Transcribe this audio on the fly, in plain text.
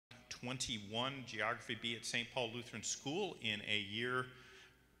21 Geography B at St. Paul Lutheran School in a year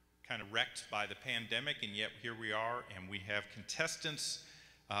kind of wrecked by the pandemic, and yet here we are, and we have contestants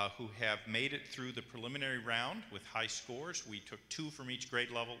who have made it through the preliminary round with high scores. We took 2 from each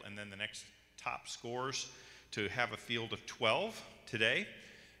grade level and then the next top scores to have a field of 12 today.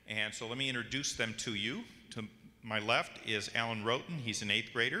 And so let me introduce them to you. To my left is Alan Roten, he's an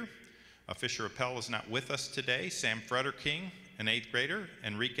 8th grader. Fisher Appel is not with us today. Sam Frederking, an 8th grader.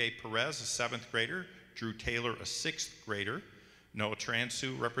 Enrique Perez, a 7th grader. Drew Taylor, a 6th grader. Noah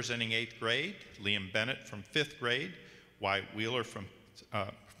Transu representing 8th grade. Liam Bennett from 5th grade. Wyatt Wheeler from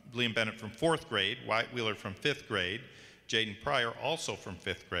Liam Bennett from 4th grade, Wyatt Wheeler from 5th grade, Jaden Pryor also from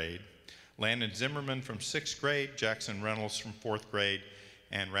 5th grade, Landon Zimmerman from 6th grade, Jackson Reynolds from 4th grade,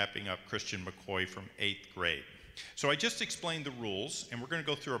 and wrapping up Christian McCoy from 8th grade. So I just explained the rules, and we're going to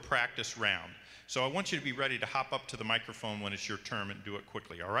go through a practice round. So I want you to be ready to hop up to the microphone when it's your turn and do it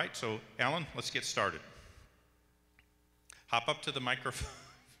quickly, all right? So Alan, let's get started. Hop up to the microphone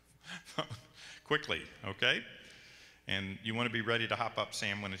quickly, okay? And you want to be ready to hop up,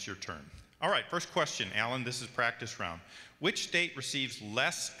 Sam, when it's your turn. All right, first question, Alan, this is practice round. Which state receives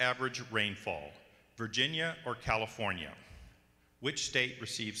less average rainfall, Virginia or California? Which state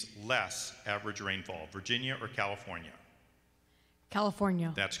receives less average rainfall, Virginia or California?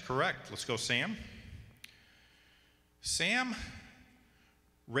 California. That's correct. Let's go, Sam. Sam,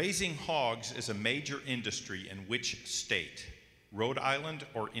 raising hogs is a major industry in which state, Rhode Island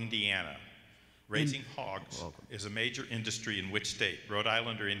or Indiana? Raising hogs is a major industry in which state? Rhode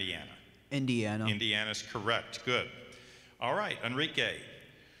Island or Indiana? Indiana. Indiana's correct. Good. All right, Enrique.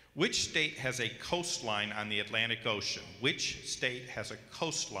 Which state has a coastline on the Atlantic Ocean? Which state has a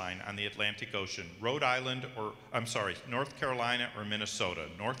coastline on the Atlantic Ocean? Rhode Island or, I'm sorry, North Carolina or Minnesota?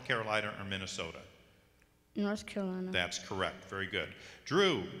 North Carolina or Minnesota? North Carolina. That's correct. Very good.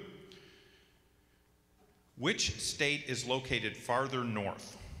 Drew. Which state is located farther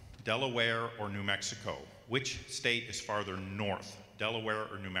north? Delaware or New Mexico? Which state is farther north? Delaware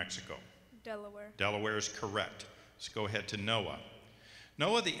or New Mexico? Delaware. Delaware is correct. Let's go ahead to Noah.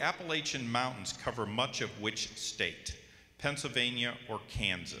 Noah, the Appalachian Mountains cover much of which state? Pennsylvania or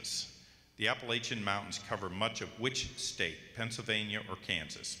Kansas? The Appalachian Mountains cover much of which state? Pennsylvania or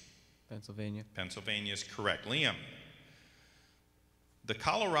Kansas? Pennsylvania. Pennsylvania is correct. Liam. The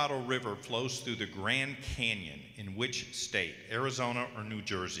Colorado River flows through the Grand Canyon in which state? Arizona or New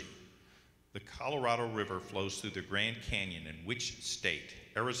Jersey? The Colorado River flows through the Grand Canyon in which state?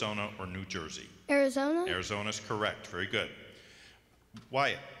 Arizona or New Jersey? Arizona. Arizona's correct. Very good.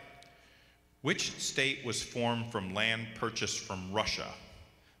 Wyatt, which state was formed from land purchased from Russia?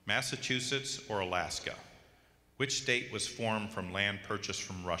 Massachusetts or Alaska? Which state was formed from land purchased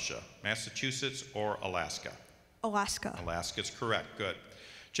from Russia? Massachusetts or Alaska? Alaska. Alaska's correct. Good.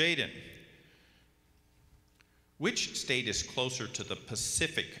 Jaden, which state is closer to the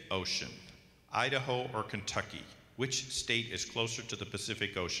Pacific Ocean? Idaho or Kentucky? Which state is closer to the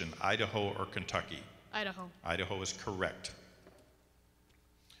Pacific Ocean? Idaho or Kentucky? Idaho. Idaho is correct.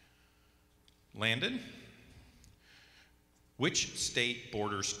 Landon, which state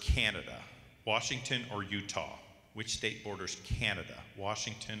borders Canada? Washington or Utah? Which state borders Canada?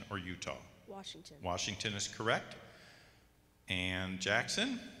 Washington or Utah? Washington. Washington is correct. And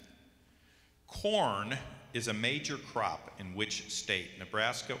Jackson, corn is a major crop in which state?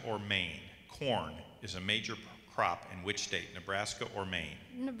 Nebraska or Maine? Corn is a major crop in which state? Nebraska or Maine?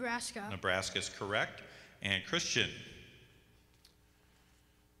 Nebraska. Nebraska is correct. And Christian,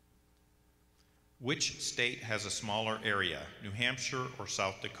 which state has a smaller area? New Hampshire or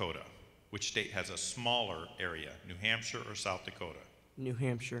South Dakota? Which state has a smaller area? New Hampshire or South Dakota? New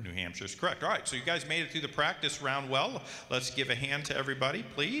Hampshire. New Hampshire is correct. All right, so you guys made it through the practice round well. Let's give a hand to everybody,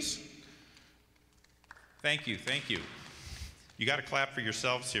 please. Thank you, thank you. You got to clap for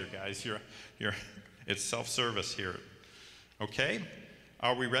yourselves here, guys. It's self-service here. Okay,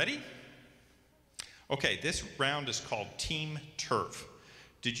 are we ready? Okay, this round is called Team Turf.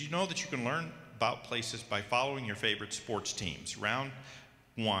 Did you know that you can learn about places by following your favorite sports teams? Round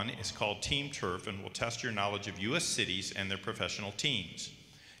 1 is called Team Turf and will test your knowledge of U.S. cities and their professional teams.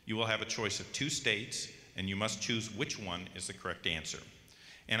 You will have a choice of 2 states, and you must choose which one is the correct answer.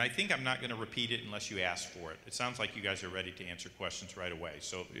 And I think I'm not going to repeat it unless you ask for it. It sounds like you guys are ready to answer questions right away.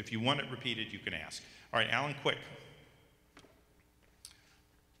 So if you want it repeated, you can ask. All right, Alan, quick.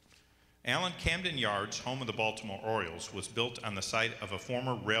 Alan, Camden Yards, home of the Baltimore Orioles, was built on the site of a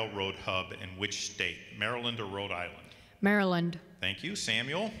former railroad hub in which state? Maryland or Rhode Island? Maryland. Thank you.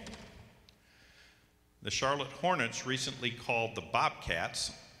 Samuel? The Charlotte Hornets, recently called the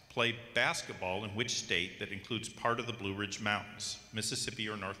Bobcats, play basketball in which state that includes part of the Blue Ridge Mountains? Mississippi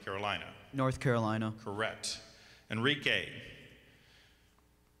or North Carolina? North Carolina. Correct. Enrique.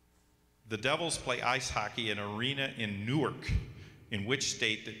 The Devils play ice hockey in an arena in Newark, in which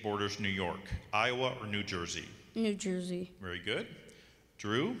state that borders New York? Iowa or New Jersey? New Jersey. Very good.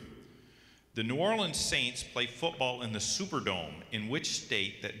 Drew. The New Orleans Saints play football in the Superdome in which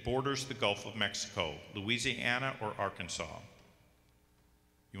state that borders the Gulf of Mexico? Louisiana or Arkansas?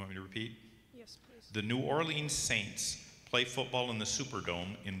 You want me to repeat? Yes, please. The New Orleans Saints play football in the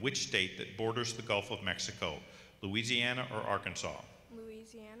Superdome in which state that borders the Gulf of Mexico? Louisiana or Arkansas?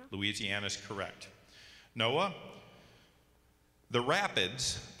 Louisiana. Louisiana is correct. Noah, the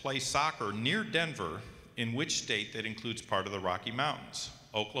Rapids play soccer near Denver in which state that includes part of the Rocky Mountains?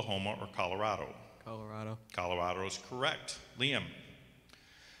 Oklahoma or Colorado? Colorado. Colorado is correct. Liam,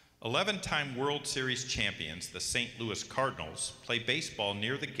 11-time World Series champions, the St. Louis Cardinals, play baseball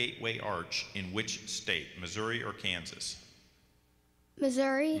near the Gateway Arch in which state? Missouri or Kansas?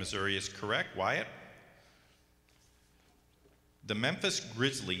 Missouri. Missouri is correct. Wyatt? The Memphis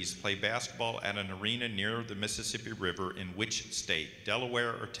Grizzlies play basketball at an arena near the Mississippi River in which state?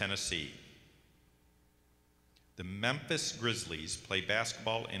 Delaware or Tennessee? The Memphis Grizzlies play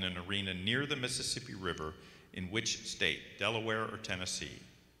basketball in an arena near the Mississippi River in which state? Delaware or Tennessee?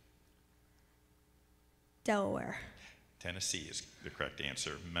 Delaware. Tennessee is the correct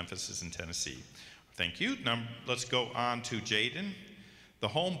answer. Memphis is in Tennessee. Thank you. Now let's go on to Jaden. The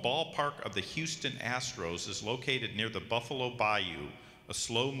home ballpark of the Houston Astros is located near the Buffalo Bayou, a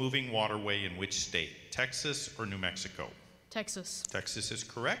slow-moving waterway in which state? Texas or New Mexico? Texas. Texas is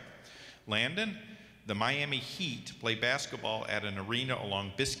correct. Landon, the Miami Heat play basketball at an arena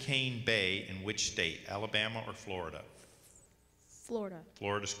along Biscayne Bay in which state? Alabama or Florida? Florida.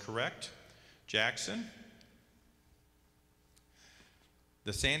 Florida is correct. Jackson,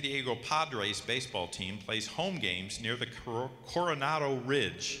 the San Diego Padres baseball team plays home games near the Coronado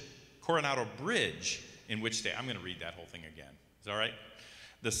Bridge in which state? I'm going to read that whole thing again. Is that all right?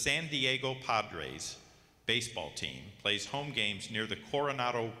 The San Diego Padres baseball team plays home games near the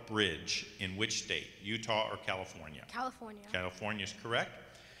Coronado Bridge in which state? Utah or California? California. California is correct.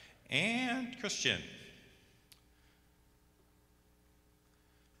 And Christian,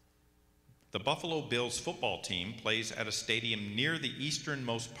 the Buffalo Bills football team plays at a stadium near the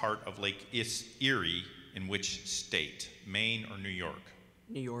easternmost part of Lake Erie in which state? Maine or New York?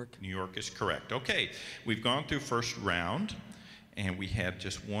 New York. New York is correct. Okay, we've gone through first round, and we had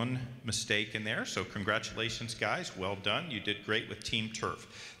just one mistake in there, so congratulations, guys. Well done. You did great with Team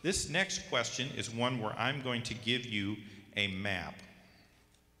Turf. This next question is one where I'm going to give you a map,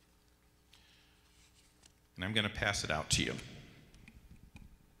 and I'm going to pass it out to you.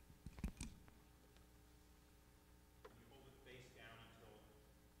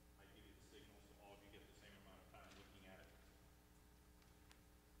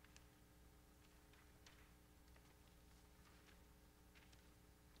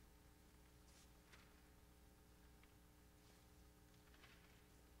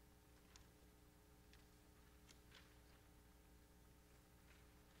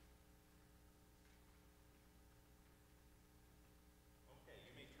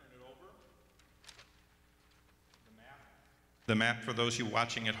 The map, for those of you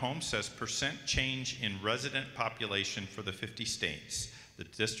watching at home, says percent change in resident population for the 50 states, the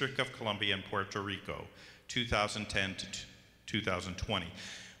District of Columbia and Puerto Rico, 2010 to 2020.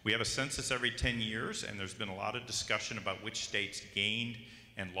 We have a census every 10 years, and there's been a lot of discussion about which states gained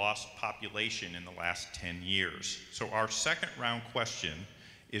and lost population in the last 10 years. So our second round question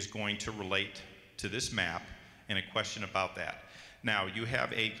is going to relate to this map and a question about that. Now, you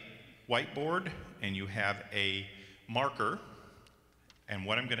have a whiteboard and you have a marker. And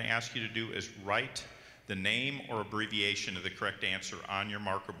what I'm going to ask you to do is write the name or abbreviation of the correct answer on your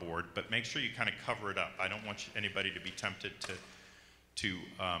marker board, but make sure you kind of cover it up. I don't want anybody to be tempted to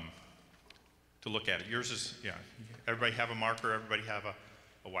look at it. Yours is, yeah, everybody have a marker, everybody have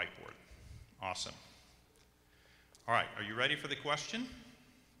a whiteboard. Awesome. All right, are you ready for the question?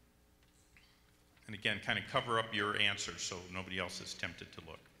 And again, kind of cover up your answer so nobody else is tempted to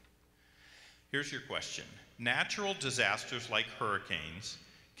look. Here's your question. Natural disasters like hurricanes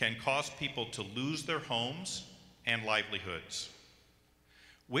can cause people to lose their homes and livelihoods.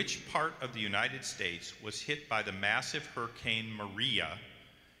 Which part of the United States was hit by the massive Hurricane Maria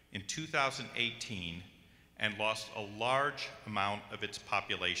in 2018 and lost a large amount of its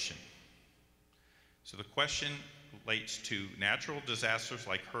population? So the question relates to natural disasters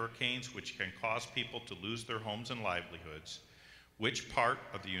like hurricanes, which can cause people to lose their homes and livelihoods. Which part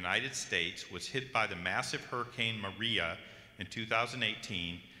of the United States was hit by the massive Hurricane Maria in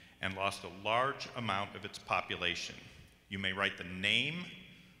 2018 and lost a large amount of its population. You may write the name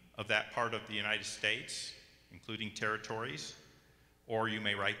of that part of the United States, including territories, or you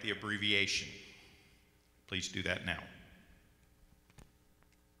may write the abbreviation. Please do that now.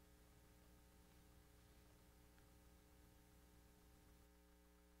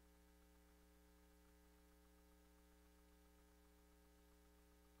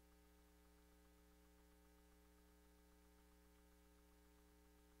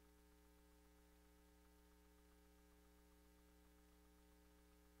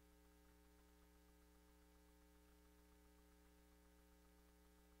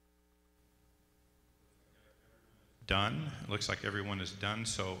 Done. It looks like everyone is done,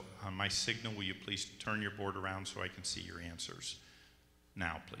 so on my signal, will you please turn your board around so I can see your answers?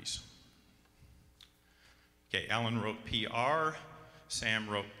 Now, please. Okay, Alan wrote PR, Sam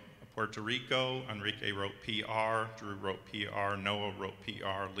wrote Puerto Rico, Enrique wrote PR, Drew wrote PR, Noah wrote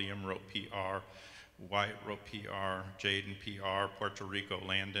PR, Liam wrote PR, Wyatt wrote PR, Jaden PR, Puerto Rico,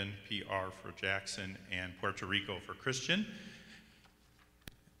 Landon, PR for Jackson, and Puerto Rico for Christian.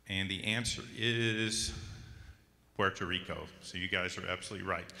 And the answer is Puerto Rico. So you guys are absolutely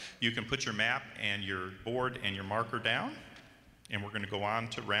right. You can put your map and your board and your marker down, and we're going to go on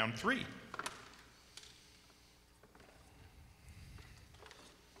to round 3.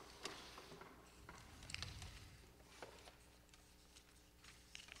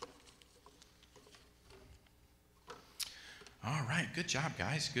 All right, good job,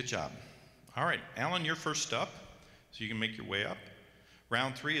 guys, good job. All right, Alan, you're first up, so you can make your way up.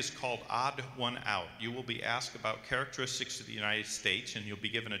 Round 3 is called Odd One Out. You will be asked about characteristics of the United States, and you'll be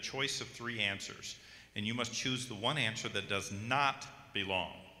given a choice of 3 answers. And you must choose the one answer that does not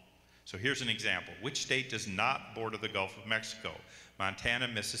belong. So here's an example. Which state does not border the Gulf of Mexico? Montana,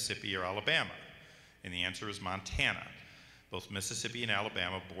 Mississippi, or Alabama? And the answer is Montana. Both Mississippi and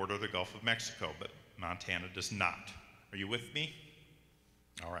Alabama border the Gulf of Mexico, but Montana does not. Are you with me?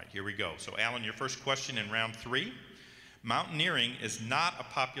 All right, here we go. So Alan, your first question in round 3. Mountaineering is not a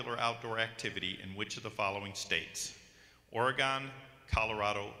popular outdoor activity in which of the following states? Oregon,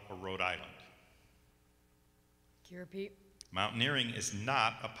 Colorado, or Rhode Island? Can you repeat? Mountaineering is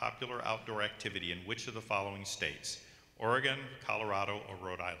not a popular outdoor activity in which of the following states? Oregon, Colorado, or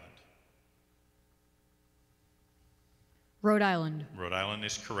Rhode Island? Rhode Island. Rhode Island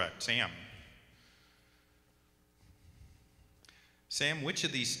is correct. Sam? Sam, which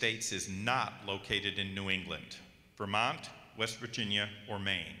of these states is not located in New England? Vermont, West Virginia, or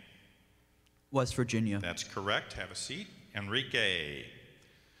Maine? West Virginia. That's correct. Have a seat. Enrique.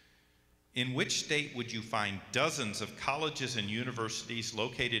 In which state would you find dozens of colleges and universities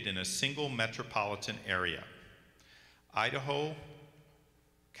located in a single metropolitan area? Idaho,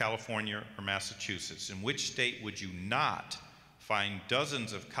 California, or Massachusetts? In which state would you not find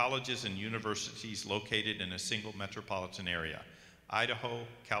dozens of colleges and universities located in a single metropolitan area? Idaho,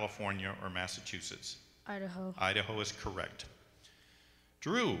 California, or Massachusetts? Idaho. Idaho is correct.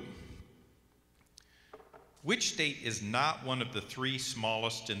 Drew, which state is not one of the 3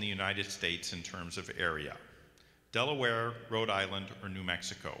 smallest in the United States in terms of area? Delaware, Rhode Island, or New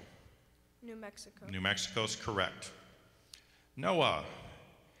Mexico? New Mexico. New Mexico is correct. Noah,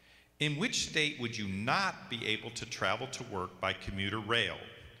 in which state would you not be able to travel to work by commuter rail?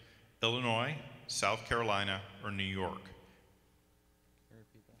 Illinois, South Carolina, or New York?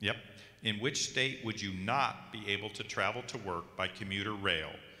 Yep. In which state would you not be able to travel to work by commuter rail?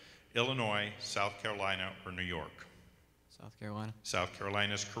 Illinois, South Carolina, or New York? South Carolina. South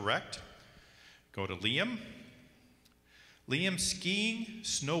Carolina is correct. Go to Liam. Liam, skiing,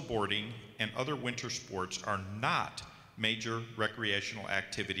 snowboarding, and other winter sports are not major recreational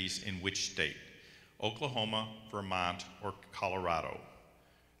activities in which state? Oklahoma, Vermont, or Colorado?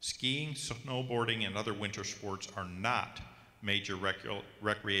 Skiing, snowboarding, and other winter sports are not major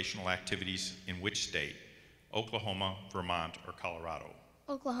recreational activities in which state? Oklahoma, Vermont, or Colorado?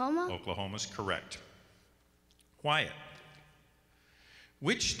 Oklahoma. Oklahoma is correct. Wyatt,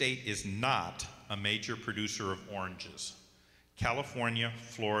 which state is not a major producer of oranges? California,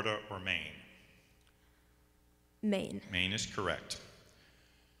 Florida, or Maine? Maine. Maine is correct.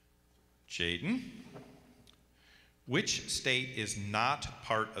 Jaden, which state is not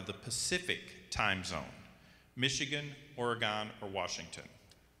part of the Pacific time zone? Michigan, Oregon, or Washington?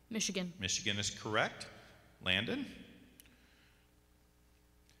 Michigan. Michigan is correct. Landon?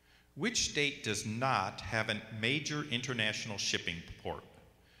 Which state does not have a major international shipping port?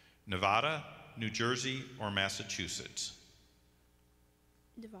 Nevada, New Jersey, or Massachusetts?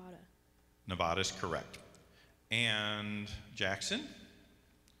 Nevada. Nevada is correct. And Jackson?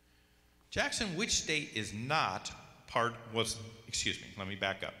 Jackson, which state is not part, let me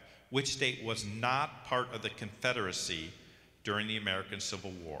back up. Which state was not part of the Confederacy during the American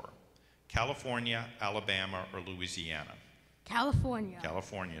Civil War? California, Alabama, or Louisiana? California.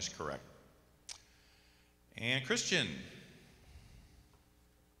 California is correct. And Christian,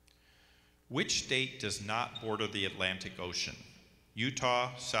 which state does not border the Atlantic Ocean?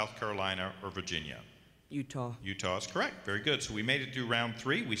 Utah, South Carolina, or Virginia? Utah. Utah is correct. Very good. So we made it through round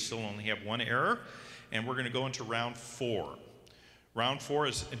 3. We still only have one error, and we're going to go into round 4. Round 4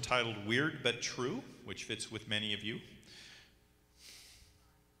 is entitled Weird But True, which fits with many of you.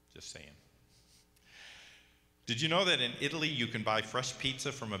 Just saying. Did you know that in Italy you can buy fresh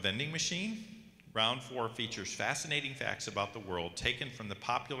pizza from a vending machine? Round 4 features fascinating facts about the world taken from the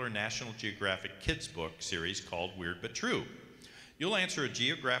popular National Geographic kids book series called Weird But True. You'll answer a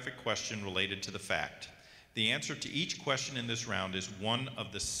geographic question related to the fact. The answer to each question in this round is one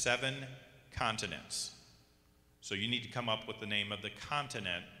of the 7 continents. So you need to come up with the name of the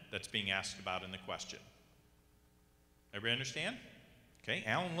continent that's being asked about in the question. Everybody understand? Okay,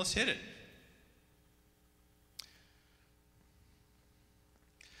 Alan, let's hit it.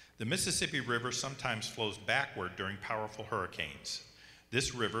 The Mississippi River sometimes flows backward during powerful hurricanes.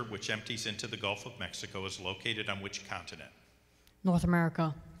 This river, which empties into the Gulf of Mexico, is located on which continent? North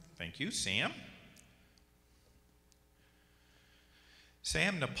America. Thank you. Sam?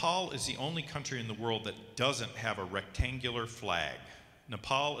 Sam, Nepal is the only country in the world that doesn't have a rectangular flag.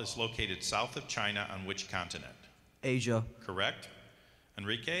 Nepal is located south of China on which continent? Asia. Correct.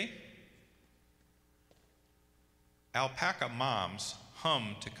 Enrique? Alpaca moms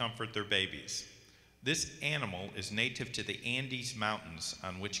hum to comfort their babies. This animal is native to the Andes Mountains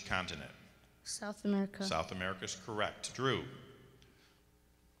on which continent? South America. South America is correct. Drew?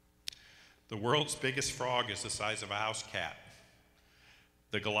 The world's biggest frog is the size of a house cat.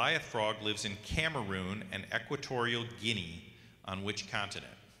 The Goliath frog lives in Cameroon and Equatorial Guinea on which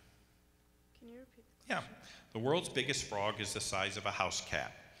continent? Can you repeat? Yeah. The world's biggest frog is the size of a house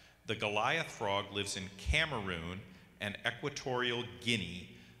cat. The Goliath frog lives in Cameroon and Equatorial Guinea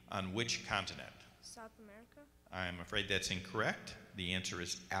on which continent? South America. I'm afraid that's incorrect. The answer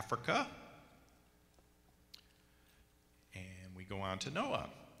is Africa. And we go on to Noah.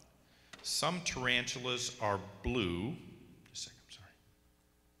 Some tarantulas are blue. Just a second, I'm sorry.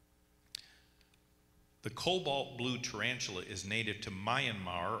 The cobalt blue tarantula is native to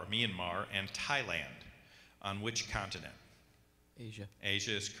Myanmar and Thailand. On which continent? Asia.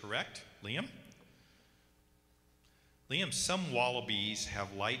 Asia is correct. Liam? Liam, some wallabies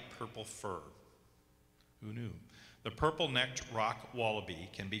have light purple fur. Who knew? The purple-necked rock wallaby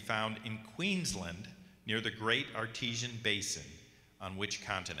can be found in Queensland near the Great Artesian Basin. On which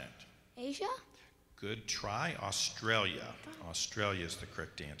continent? Asia? Good try. Australia. Australia is the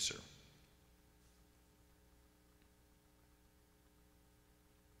correct answer.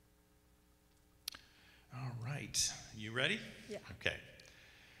 All right. You ready? Yeah. Okay.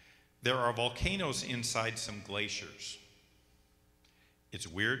 There are volcanoes inside some glaciers. It's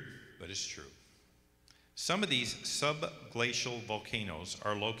weird, but it's true. Some of these subglacial volcanoes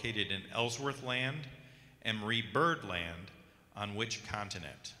are located in Ellsworth Land and Marie Byrd Land on which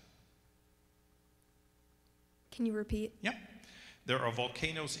continent? Can you repeat? Yep. There are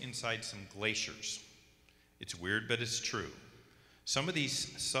volcanoes inside some glaciers. It's weird, but it's true. Some of these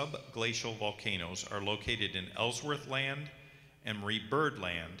subglacial volcanoes are located in Ellsworth Land and Marie Byrd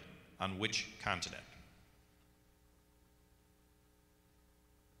Land on which continent?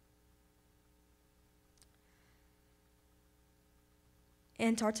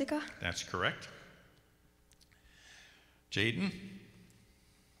 Antarctica. That's correct. Jaden?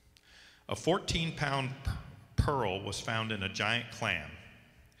 A 14-pound pearl was found in a giant clam.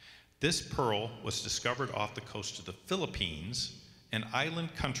 This pearl was discovered off the coast of the Philippines, an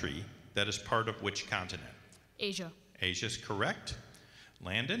island country that is part of which continent? Asia. Asia is correct.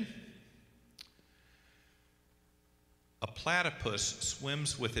 Landon? A platypus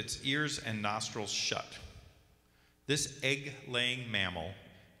swims with its ears and nostrils shut. This egg-laying mammal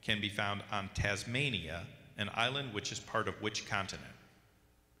can be found on Tasmania, an island which is part of which continent?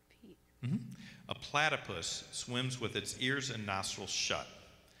 Repeat. A platypus swims with its ears and nostrils shut.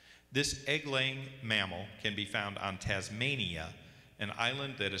 This egg-laying mammal can be found on Tasmania, an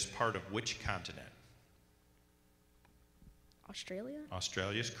island that is part of which continent? Australia.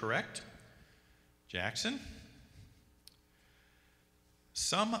 Australia is correct. Jackson?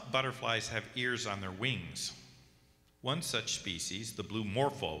 Some butterflies have ears on their wings. One such species, the blue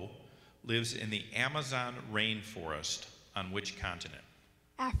morpho, lives in the Amazon rainforest on which continent?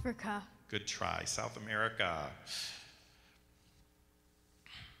 Africa. Good try. South America.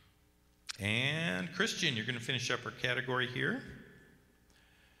 And Christian, you're going to finish up our category here.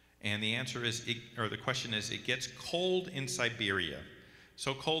 And the answer is, the question is, it gets cold in Siberia,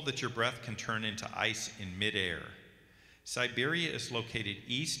 so cold that your breath can turn into ice in midair. Siberia is located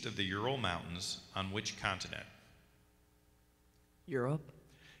east of the Ural Mountains on which continent? Europe.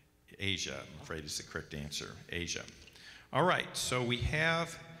 Asia, I'm afraid is the correct answer, Asia. All right, so we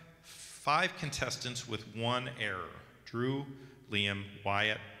have 5 contestants with 1 error. Drew, Liam,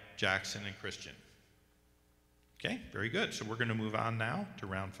 Wyatt, Jackson, and Christian. Okay, very good. So we're going to move on now to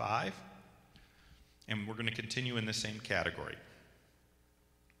round 5. And we're going to continue in the same category.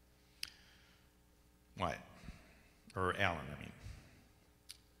 Wyatt. Or Alan, I mean.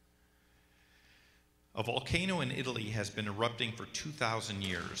 A volcano in Italy has been erupting for 2,000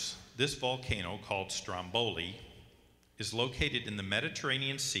 years. This volcano, called Stromboli, is located in the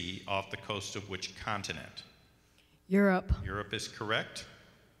Mediterranean Sea off the coast of which continent? Europe. Europe is correct.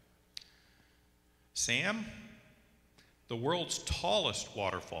 Sam, the world's tallest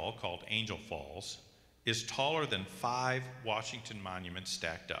waterfall, called Angel Falls, is taller than 5 Washington monuments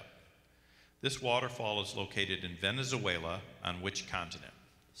stacked up. This waterfall is located in Venezuela on which continent?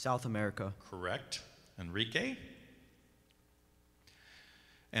 South America. Correct. Enrique?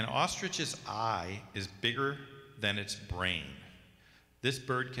 An ostrich's eye is bigger than its brain. This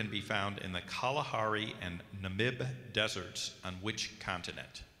bird can be found in the Kalahari and Namib deserts on which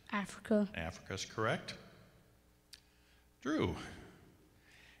continent? Africa. Africa's correct. Drew.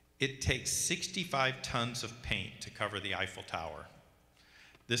 It takes 65 tons of paint to cover the Eiffel Tower.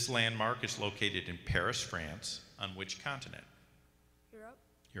 This landmark is located in Paris, France, on which continent? Europe.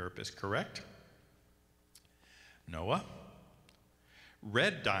 Europe is correct. Noah.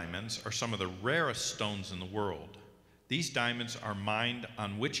 Red diamonds are some of the rarest stones in the world. These diamonds are mined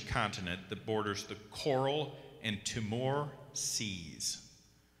on which continent that borders the Coral and Timor Seas?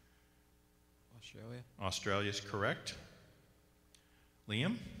 Australia. Australia is correct.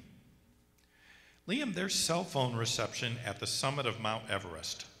 Liam? Liam, there's cell phone reception at the summit of Mount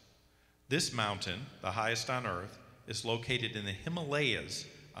Everest. This mountain, the highest on Earth, is located in the Himalayas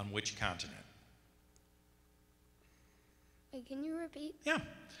on which continent? Wait, can you repeat? Yeah.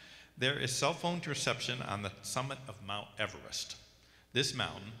 There is cell phone reception on the summit of Mount Everest. This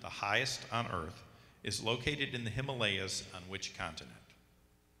mountain, the highest on Earth, is located in the Himalayas on which continent?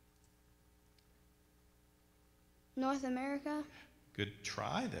 North America. Good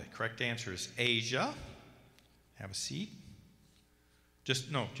try. The correct answer is Asia. Have a seat. Just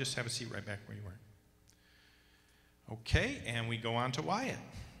have a seat right back where you were. Okay, and we go on to Wyatt.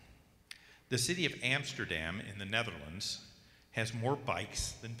 The city of Amsterdam in the Netherlands has more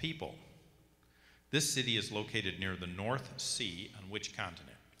bikes than people. This city is located near the North Sea on which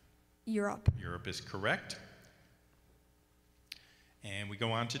continent? Europe. Europe is correct. And we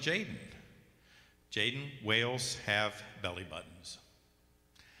go on to Jaden. Jaden, whales have belly buttons.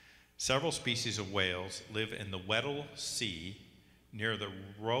 Several species of whales live in the Weddell Sea near the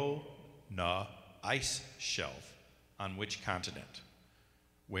Rona ice shelf on which continent?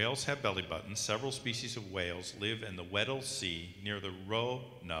 Whales have belly buttons. Several species of whales live in the Weddell Sea near the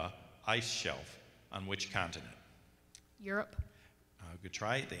Rona ice shelf on which continent? Europe. Good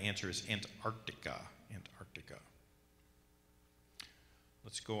try. The answer is Antarctica. Antarctica.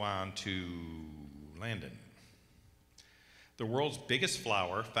 Let's go on to Landon. The world's biggest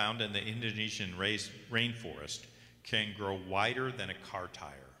flower, found in the Indonesian rainforest, can grow wider than a car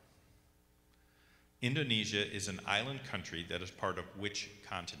tire. Indonesia is an island country that is part of which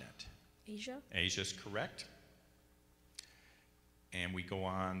continent? Asia. Asia is correct. And we go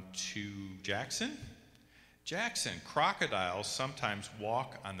on to Jackson. Jackson, crocodiles sometimes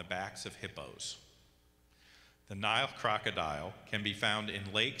walk on the backs of hippos. The Nile crocodile can be found in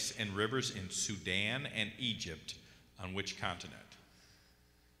lakes and rivers in Sudan and Egypt. On which continent?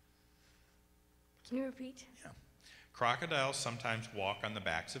 Can you repeat? Yeah. Crocodiles sometimes walk on the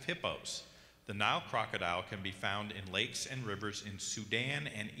backs of hippos. The Nile crocodile can be found in lakes and rivers in Sudan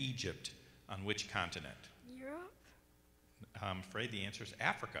and Egypt. On which continent? Europe. I'm afraid the answer is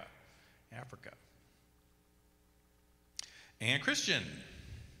Africa. Africa. And Christian.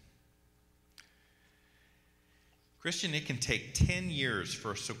 Christian, it can take 10 years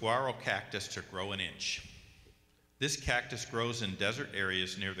for a saguaro cactus to grow an inch. This cactus grows in desert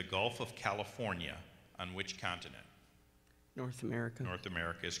areas near the Gulf of California. On which continent? North America. North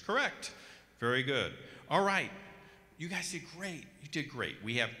America is correct. Very good. All right. You guys did great. You did great.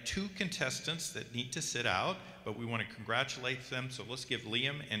 We have 2 contestants that need to sit out, but we want to congratulate them. So let's give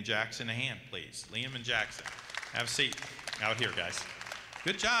Liam and Jackson a hand, please. Liam and Jackson. Have a seat. Out here, guys.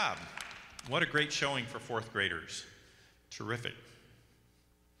 Good job. What a great showing for 4th graders. Terrific.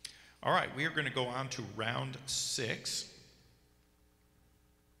 All right, we are going to go on to round 6.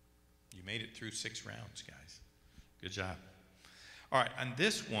 You made it through 6 rounds, guys. Good job. All right, on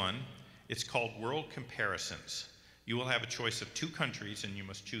this one, it's called World Comparisons. You will have a choice of 2 countries, and you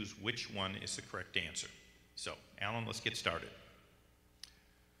must choose which one is the correct answer. So, Alan, let's get started.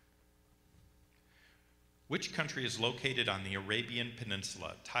 Which country is located on the Arabian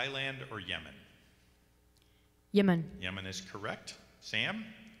Peninsula, Thailand or Yemen? Yemen. Yemen is correct. Sam?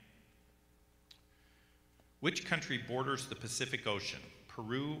 Which country borders the Pacific Ocean,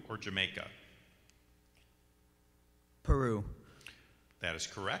 Peru or Jamaica? Peru. That is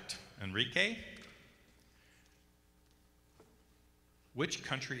correct. Enrique? Which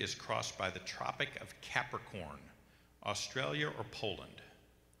country is crossed by the Tropic of Capricorn, Australia or Poland?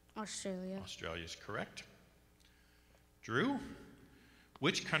 Australia. Australia is correct. Drew?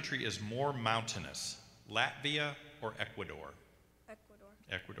 Which country is more mountainous, Latvia or Ecuador? Ecuador.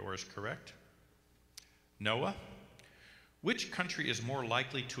 Ecuador is correct. Noah? Which country is more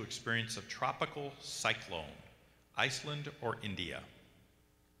likely to experience a tropical cyclone, Iceland or India?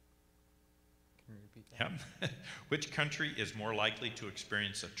 Can you repeat that? Yep. Which country is more likely to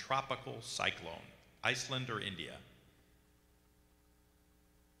experience a tropical cyclone, Iceland or India?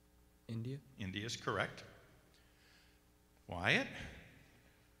 India. India is correct. Wyatt?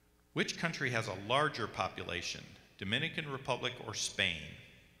 Which country has a larger population, Dominican Republic or Spain?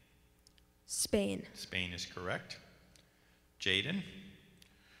 Spain. Spain is correct. Jaden?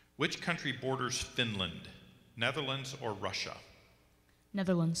 Which country borders Finland, Netherlands or Russia?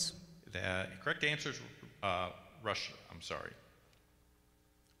 Netherlands. The correct answer is Russia. I'm sorry.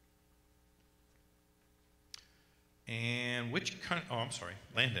 And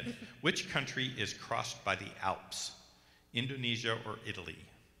Landon. Which country is crossed by the Alps, Indonesia or Italy?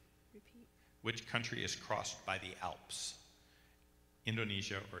 Repeat. Which country is crossed by the Alps,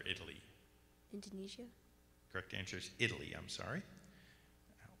 Indonesia or Italy? Indonesia. Correct answer is Italy. I'm sorry.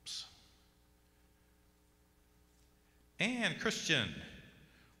 Alps. And Christian.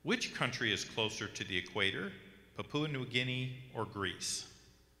 Which country is closer to the equator, Papua New Guinea or Greece?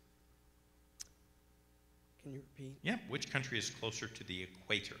 Can you repeat? Yeah, which country is closer to the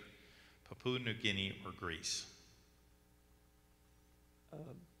equator, Papua New Guinea or Greece? I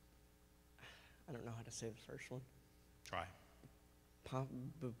don't know how to say the first one. Try.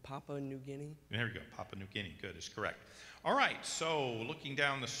 Papua New Guinea. There we go, Papua New Guinea. Good, is correct. All right, so looking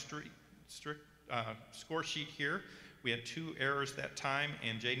down the score sheet here, we had 2 errors that time,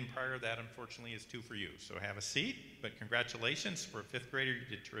 and Jaden Pryor, that unfortunately is 2 for you. So have a seat, but congratulations. For a 5th grader, you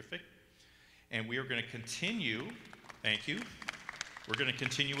did terrific. And we are going to continue, thank you. We're going to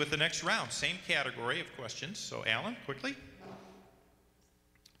continue with the next round, same category of questions. So Alan, quickly.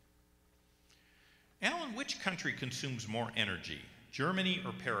 Alan, which country consumes more energy, Germany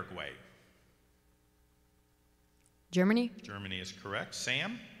or Paraguay? Germany. Germany is correct.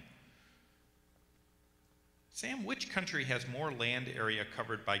 Sam? Sam, which country has more land area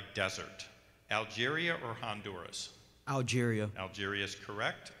covered by desert, Algeria or Honduras? Algeria. Algeria is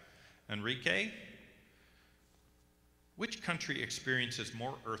correct. Enrique? Which country experiences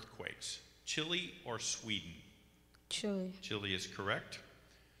more earthquakes, Chile or Sweden? Chile. Chile is correct.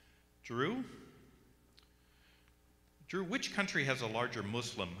 Drew? Drew, which country has a larger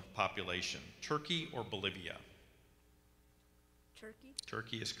Muslim population, Turkey or Bolivia? Turkey.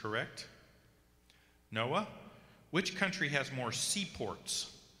 Turkey is correct. Noah, which country has more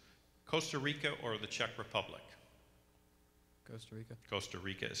seaports, Costa Rica or the Czech Republic? Costa Rica. Costa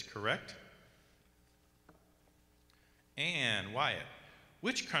Rica is correct. And Wyatt,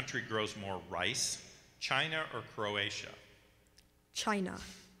 which country grows more rice, China or Croatia? China.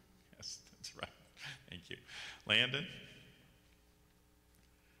 Yes, that's right. Thank you. Landon?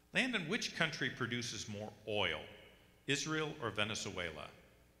 Landon, which country produces more oil, Israel or Venezuela?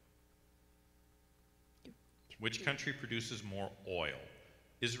 Which country produces more oil,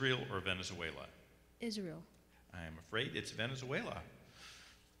 Israel or Venezuela? Israel. I am afraid it's Venezuela.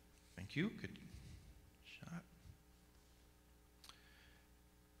 Thank you. Good shot.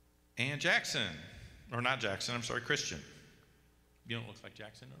 And Jackson, or not Jackson, I'm sorry, Christian. You don't look like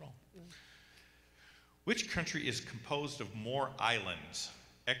Jackson at all. No. Which country is composed of more islands,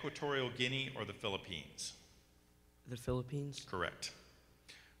 Equatorial Guinea or the Philippines? The Philippines. Correct.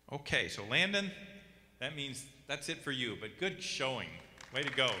 Okay, so Landon, that means that's it for you, but good showing. Way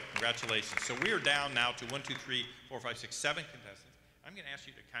to go. Congratulations. So we are down now to 1, 2, 3, 4, 5, 6, 7 contestants. I'm going to ask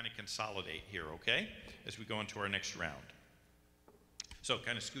you to kind of consolidate here, okay, as we go into our next round. So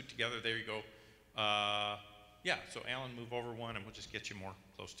kind of scoot together. There you go. Yeah, so Alan, move over one, and we'll just get you more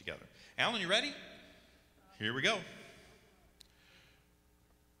close together. Alan, you ready? Here we go.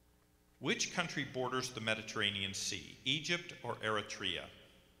 Which country borders the Mediterranean Sea, Egypt or Eritrea?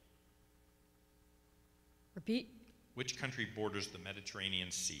 Repeat. Which country borders the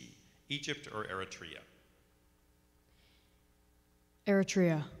Mediterranean Sea? Egypt or Eritrea?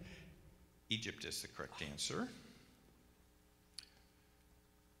 Eritrea. Egypt is the correct answer.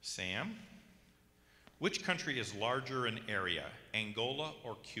 Sam, which country is larger in area, Angola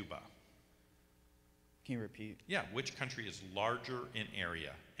or Cuba? Can you repeat? Yeah, which country is larger in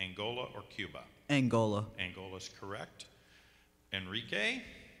area, Angola or Cuba? Angola. Angola is correct. Enrique,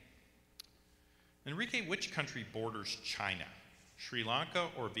 which country borders China, Sri Lanka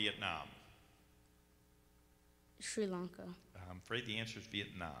or Vietnam? Sri Lanka. I'm afraid the answer is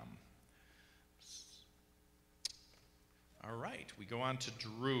Vietnam. All right, we go on to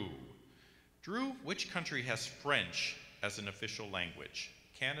Drew. Drew, which country has French as an official language,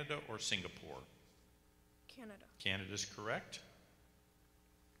 Canada or Singapore? Canada. Canada is correct.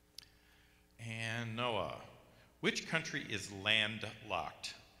 And Noah, which country is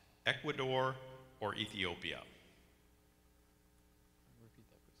landlocked, Ecuador or Ethiopia? Repeat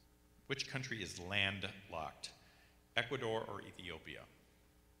that, please. Which country is landlocked, Ecuador or Ethiopia?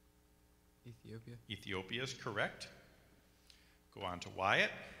 Ethiopia. Ethiopia is correct. Go on to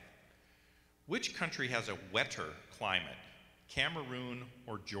Wyatt. Which country has a wetter climate, Cameroon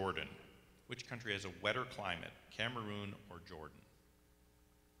or Jordan? Which country has a wetter climate, Cameroon or Jordan?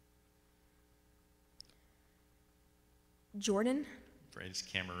 Jordan. I'm afraid it's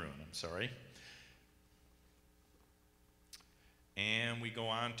Cameroon, I'm sorry. And we go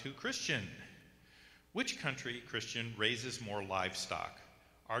on to Christian. Which country, Christian, raises more livestock,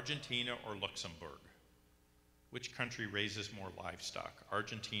 Argentina or Luxembourg? Which country raises more livestock,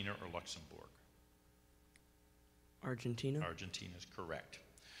 Argentina or Luxembourg? Argentina. Argentina is correct.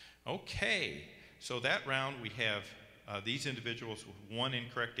 Okay, so that round we have these individuals with one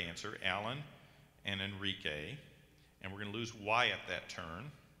incorrect answer, Alan and Enrique, and we're going to lose Wyatt that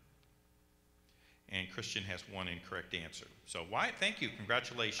turn. And Christian has one incorrect answer. So Wyatt, thank you,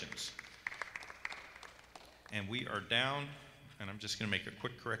 congratulations. And we are down, and I'm just going to make a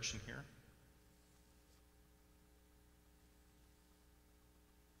quick correction here.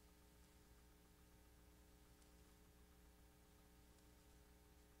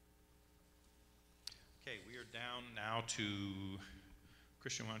 Okay, we are down now to,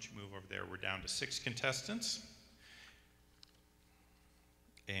 Christian, why don't you move over there? We're down to 6 contestants.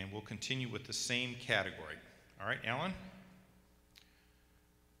 And we'll continue with the same category. All right, Alan?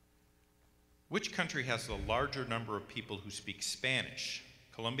 Which country has the larger number of people who speak Spanish,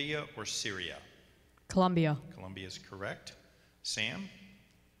 Colombia or Syria? Colombia. Colombia is correct. Sam?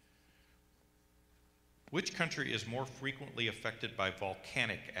 Which country is more frequently affected by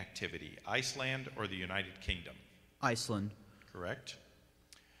volcanic activity, Iceland or the United Kingdom? Iceland. Correct.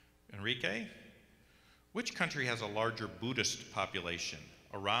 Enrique? Which country has a larger Buddhist population,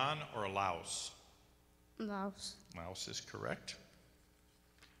 Iran or Laos? Laos. Laos is correct.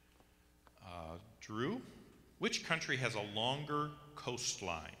 Drew? Which country has a longer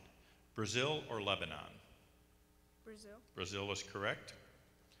coastline, Brazil or Lebanon? Brazil. Brazil is correct.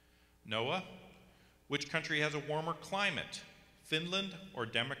 Noah? Which country has a warmer climate, Finland or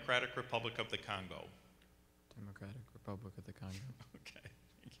Democratic Republic of the Congo? Democratic Republic of the Congo. Okay,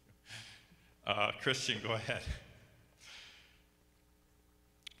 thank you. Christian, go ahead.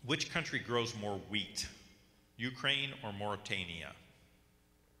 Which country grows more wheat, Ukraine or Mauritania?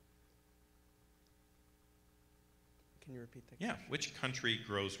 Can you repeat that? Yeah, which country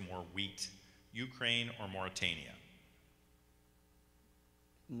grows more wheat, Ukraine or Mauritania?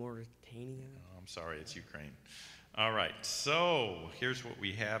 Mauritania. Oh, I'm sorry, it's Ukraine. All right, so here's what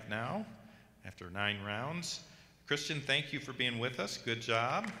we have now after 9 rounds. Christian, thank you for being with us. Good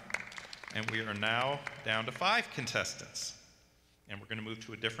job. And we are now down to 5 contestants. And we're going to move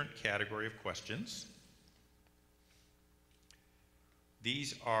to a different category of questions.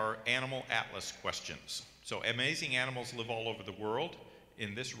 These are Animal Atlas questions. So amazing animals live all over the world.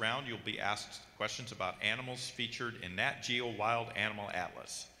 In this round, you'll be asked questions about animals featured in Nat Geo Wild Animal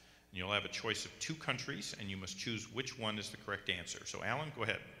Atlas. And you'll have a choice of 2 countries, and you must choose which one is the correct answer. So Alan, go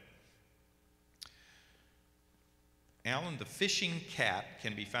ahead. Alan, the fishing cat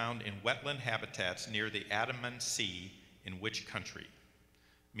can be found in wetland habitats near the Andaman Sea in which country?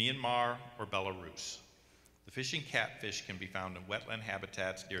 Myanmar or Belarus? The fishing catfish can be found in wetland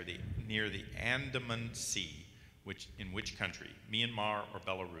habitats near the Andaman Sea, in which country? Myanmar or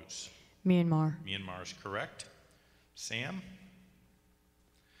Belarus? Myanmar. Myanmar is correct. Sam?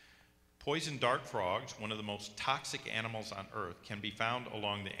 Poison dart frogs, one of the most toxic animals on Earth, can be found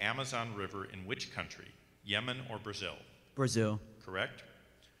along the Amazon River in which country? Yemen or Brazil? Brazil. Correct.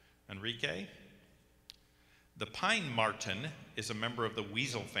 Enrique? The pine marten is a member of the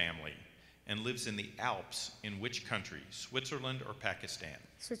weasel family. and lives in the Alps in which country? Switzerland or Pakistan?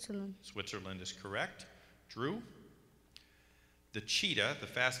 Switzerland. Switzerland is correct. Drew? The cheetah, the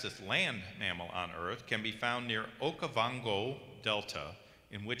fastest land mammal on Earth, can be found near Okavango Delta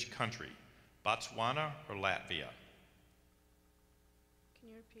in which country? Botswana or Latvia? Can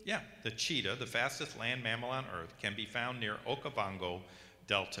you repeat? Yeah, the cheetah, the fastest land mammal on Earth, can be found near Okavango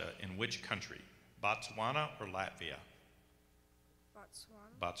Delta in which country? Botswana or Latvia?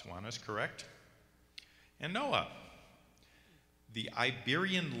 Botswana. Botswana is correct. And Noah, the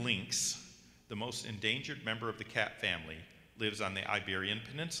Iberian lynx, the most endangered member of the cat family, lives on the Iberian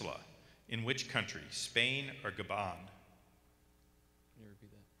Peninsula. In which country? Spain or Gabon? Can you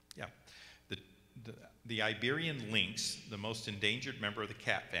repeat that? Yeah. The Iberian lynx, the most endangered member of the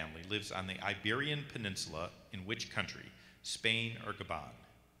cat family, lives on the Iberian Peninsula. In which country? Spain or Gabon?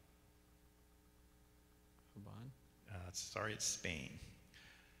 Gabon? Sorry, it's Spain.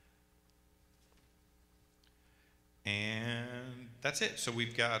 And that's it. So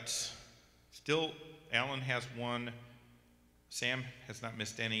we've got still, Alan has one, Sam has not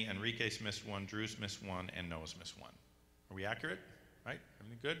missed any, Enrique's missed one, Drew's missed one, and Noah's missed one. Are we accurate? Right?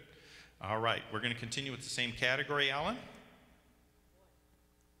 Everything good? All right. We're going to continue with the same category, Alan.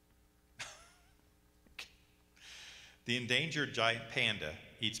 The endangered giant panda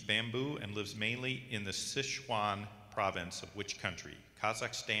eats bamboo and lives mainly in the Sichuan province of which country?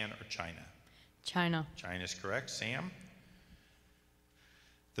 Kazakhstan or China? China. China is correct. Sam?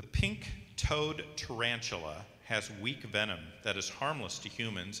 The pink-toed tarantula has weak venom that is harmless to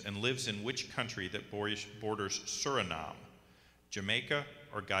humans and lives in which country that borders Suriname? Jamaica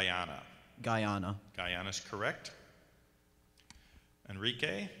or Guyana? Guyana. Guyana is correct.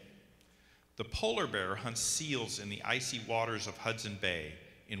 Enrique? The polar bear hunts seals in the icy waters of Hudson Bay.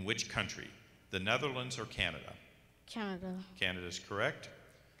 In which country? The Netherlands or Canada? Canada. Canada is correct.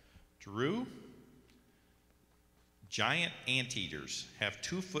 Drew? Giant anteaters have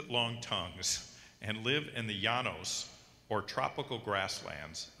 2-foot-long tongues and live in the llanos, or tropical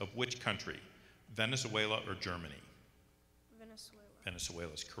grasslands, of which country? Venezuela or Germany? Venezuela.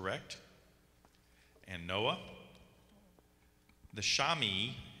 Venezuela is correct. And Noah? The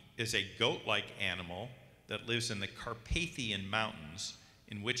chamois is a goat-like animal that lives in the Carpathian Mountains.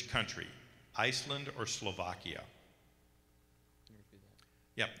 In which country? Iceland or Slovakia? Can you repeat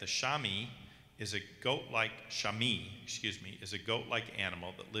that? Yep, the chamois is a goat-like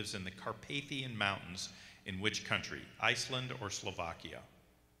animal that lives in the Carpathian Mountains. In which country? Iceland or Slovakia?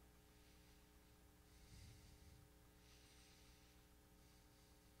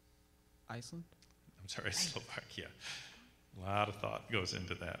 Iceland? I'm sorry, Slovakia. A lot of thought goes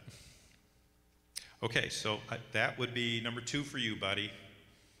into that. Okay, so that would be number 2 for you, buddy.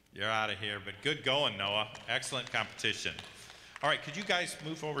 You're out of here, but good going, Noah. Excellent competition. All right, could you guys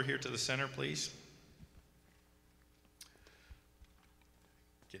move over here to the center, please?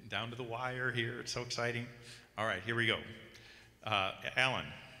 Getting down to the wire here. It's so exciting. All right, here we go. Alan.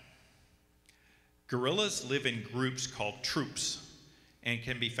 Gorillas live in groups called troops and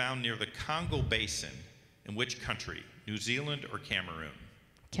can be found near the Congo Basin. In which country? New Zealand or Cameroon?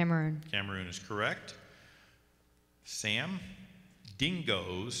 Cameroon. Cameroon is correct. Sam.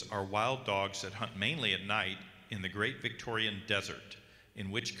 Dingoes are wild dogs that hunt mainly at night in the Great Victorian Desert.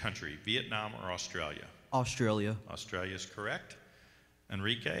 In which country? Vietnam or Australia? Australia. Australia is correct.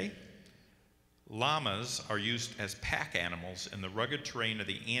 Enrique? Llamas are used as pack animals in the rugged terrain of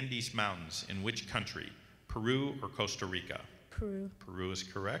the Andes Mountains. In which country? Peru or Costa Rica? Peru. Peru is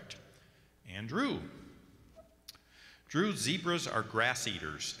correct. And Drew? Drew, zebras are grass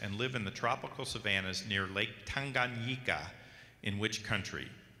eaters and live in the tropical savannas near Lake Tanganyika. In which country?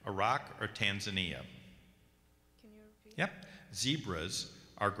 Iraq or Tanzania? Can you repeat? Yep. Zebras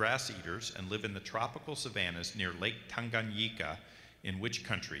are grass eaters and live in the tropical savannas near Lake Tanganyika. In which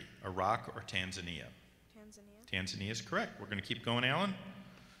country? Iraq or Tanzania? Tanzania. Tanzania is correct. We're going to keep going, Alan.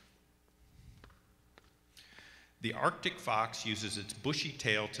 The Arctic fox uses its bushy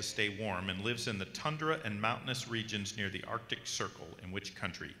tail to stay warm and lives in the tundra and mountainous regions near the Arctic Circle. In which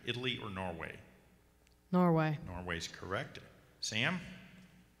country? Italy or Norway? Norway. Norway is correct. Sam?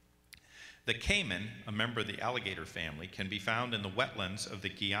 The caiman, a member of the alligator family, can be found in the wetlands of the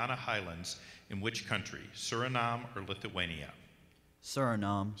Guiana Highlands. In which country? Suriname or Lithuania?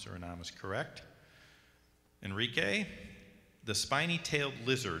 Suriname. Suriname is correct. Enrique? The spiny-tailed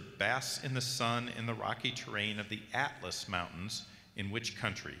lizard basks in the sun in the rocky terrain of the Atlas Mountains. In which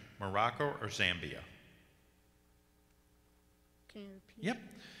country? Morocco or Zambia? Can you repeat? Yep.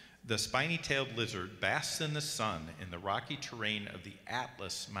 The spiny-tailed lizard basks in the sun in the rocky terrain of the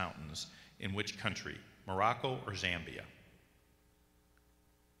Atlas Mountains. In which country? Morocco or Zambia?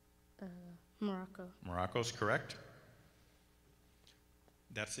 Morocco. Morocco's correct.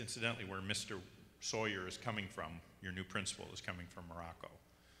 That's incidentally where Mr. Sawyer is coming from. Your new principal is coming from Morocco.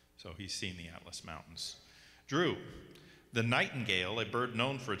 So he's seen the Atlas Mountains. Drew, the nightingale, a bird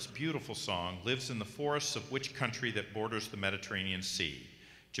known for its beautiful song, lives in the forests of which country that borders the Mediterranean Sea?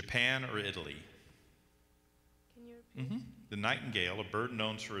 Japan or Italy? Can you repeat? The nightingale, a bird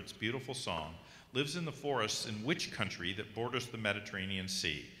known for its beautiful song, lives in the forests in which country that borders the Mediterranean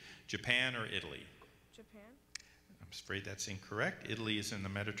Sea? Japan or Italy? Japan. I'm afraid that's incorrect. Italy is in the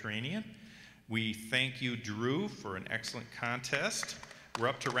Mediterranean. We thank you, Drew, for an excellent contest. We're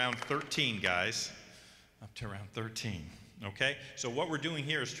up to round 13, guys. Up to round 13. Okay? So what we're doing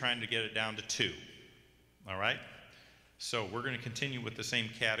here is trying to get it down to 2. All right? So we're going to continue with the same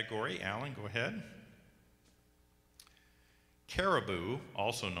category. Alan, go ahead. Caribou,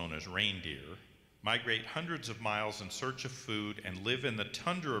 also known as reindeer, migrate hundreds of miles in search of food and live in the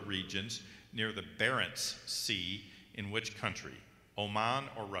tundra regions near the Barents Sea in which country? Oman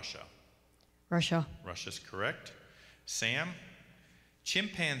or Russia? Russia. Russia's correct. Sam,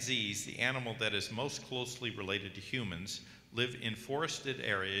 chimpanzees, the animal that is most closely related to humans, live in forested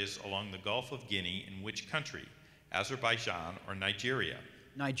areas along the Gulf of Guinea in which country? Azerbaijan or Nigeria?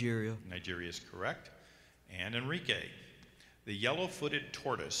 Nigeria. Nigeria is correct. And Enrique, the yellow-footed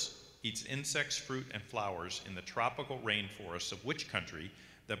tortoise eats insects, fruit, and flowers in the tropical rainforests of which country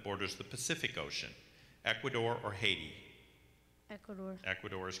that borders the Pacific Ocean? Ecuador or Haiti? Ecuador.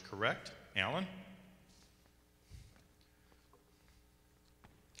 Ecuador is correct. Alan?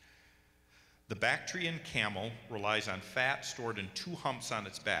 The Bactrian camel relies on fat stored in 2 humps on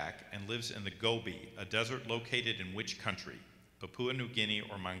its back and lives in the Gobi, a desert located in which country? Papua New Guinea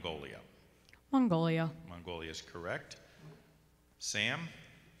or Mongolia? Mongolia. Mongolia is correct. Sam?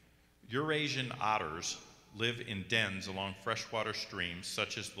 Eurasian otters live in dens along freshwater streams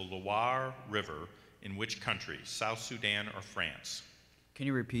such as the Loire River in which country? South Sudan or France? Can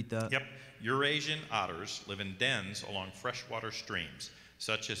you repeat that? Yep. Eurasian otters live in dens along freshwater streams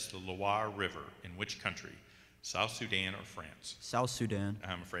such as the Loire River in which country? South Sudan or France? South Sudan.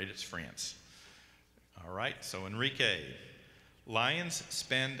 I'm afraid it's France. All right, so Enrique. Lions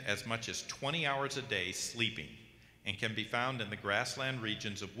spend as much as 20 hours a day sleeping and can be found in the grassland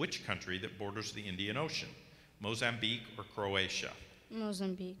regions of which country that borders the Indian Ocean? Mozambique or Croatia?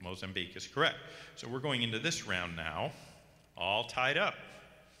 Mozambique. Mozambique is correct. So we're going into this round now, all tied up.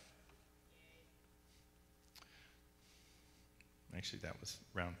 Actually, that was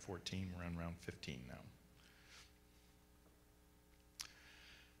round 14. We're on round 15 now.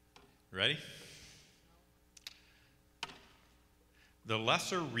 Ready? The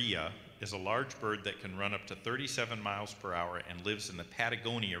lesser rhea is a large bird that can run up to 37 miles per hour and lives in the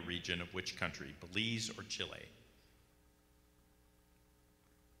Patagonia region of which country? Belize or Chile?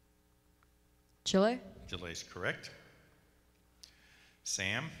 Chile. Chile is correct.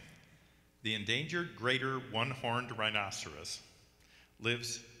 Sam, the endangered greater one-horned rhinoceros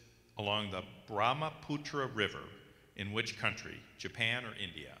lives along the Brahmaputra River in which country? Japan or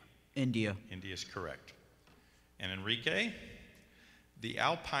India? India. India is correct. And Enrique, the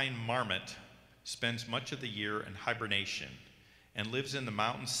alpine marmot spends much of the year in hibernation and lives in the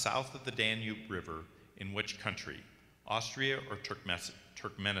mountains south of the Danube River in which country? Austria or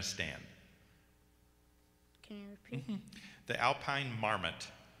Turkmenistan? Can you repeat? The alpine marmot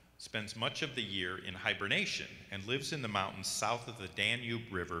spends much of the year in hibernation and lives in the mountains south of the Danube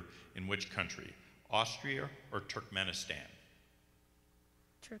River in which country? Austria or Turkmenistan?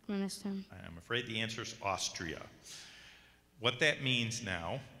 Turkmenistan. I'm afraid the answer is Austria. What that means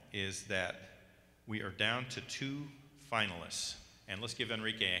now is that we are down to 2 finalists. And let's give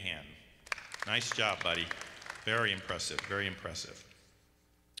Enrique a hand. Nice job, buddy. Very impressive, very impressive.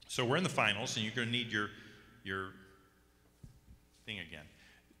 So we're in the finals, and you're going to need your thing again.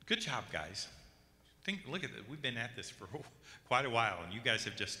 Good job, guys. Look at it. We've been at this for quite a while, and you guys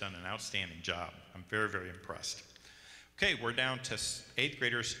have just done an outstanding job. I'm very, very impressed. Okay, we're down to 8th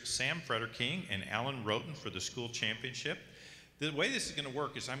graders Sam Frederking and Alan Roten for the school championship. The way this is going to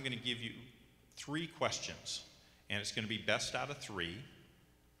work is I'm going to give you 3 questions, and it's going to be best out of 3.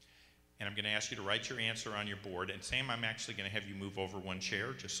 And I'm going to ask you to write your answer on your board. And Sam, I'm actually going to have you move over 1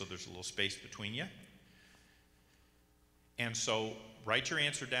 chair just so there's a little space between you. And so write your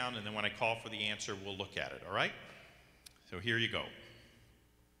answer down, and then when I call for the answer, we'll look at it, all right? So here you go.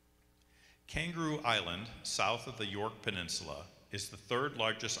 Kangaroo Island, south of the York Peninsula, is the 3rd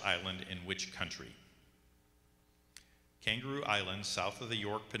largest island in which country? Kangaroo Island, south of the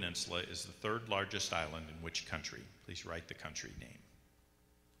York Peninsula, is the 3rd largest island in which country? Please write the country name.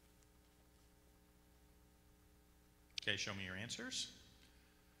 Okay, show me your answers.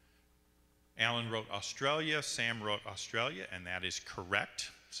 Alan wrote Australia, Sam wrote Australia, and that is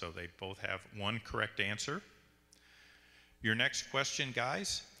correct. So they both have one correct answer. Your next question,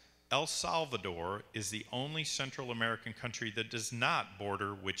 guys. El Salvador is the only Central American country that does not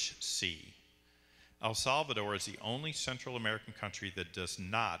border which sea? El Salvador is the only Central American country that does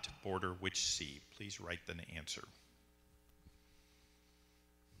not border which sea? Please write the answer.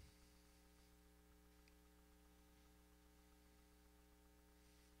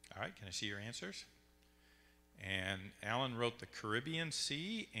 All right, can I see your answers? And Alan wrote the Caribbean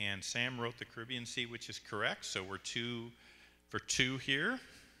Sea, and Sam wrote the Caribbean Sea, which is correct. So we're 2 for 2 here.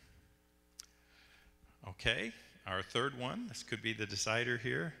 Okay, our third one, this could be the decider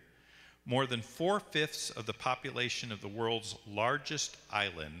here. More than 4/5 of the population of the world's largest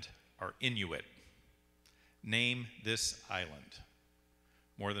island are Inuit. Name this island.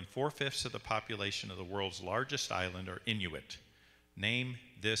 More than 4/5 of the population of the world's largest island are Inuit. Name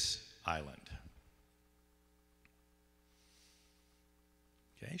this island.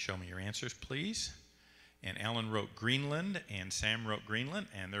 Okay, show me your answers, please. And Alan wrote Greenland, and Sam wrote Greenland,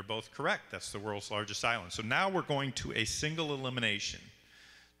 and they're both correct. That's the world's largest island. So now we're going to a single elimination.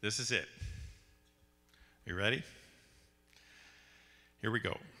 This is it. You ready? Here we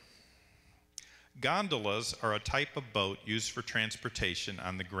go. Gondolas are a type of boat used for transportation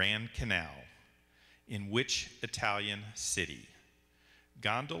on the Grand Canal. In which Italian city?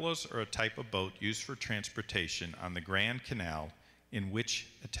 Gondolas are a type of boat used for transportation on the Grand Canal. In which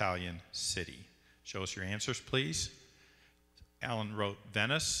Italian city? Show us your answers, please. Alan wrote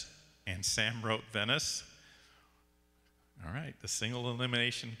Venice, and Sam wrote Venice. All right, the single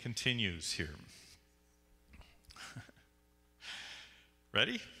elimination continues here.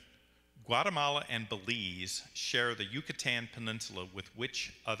 Ready? Guatemala and Belize share the Yucatan Peninsula with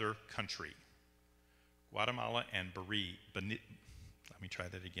which other country? Guatemala and Belize. Let me try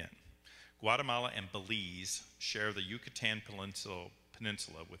that again. Guatemala and Belize share the Yucatan Peninsula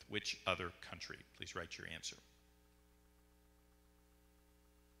with which other country? Please write your answer.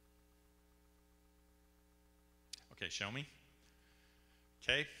 Okay, show me.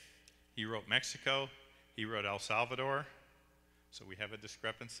 Okay, he wrote Mexico, he wrote El Salvador, so we have a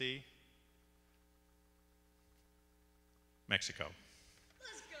discrepancy. Mexico.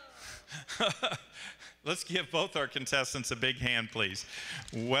 Let's go. Let's give both our contestants a big hand, please.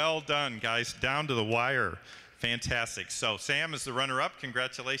 Well done, guys, down to the wire. Fantastic. So Sam is the runner-up.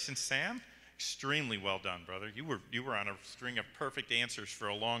 Congratulations, Sam. Extremely well done, brother. You were on a string of perfect answers for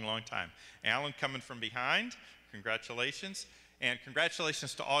a long, long time. Alan coming from behind. Congratulations. And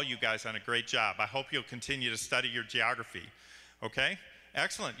congratulations to all you guys on a great job. I hope you'll continue to study your geography. Okay?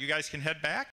 Excellent. You guys can head back.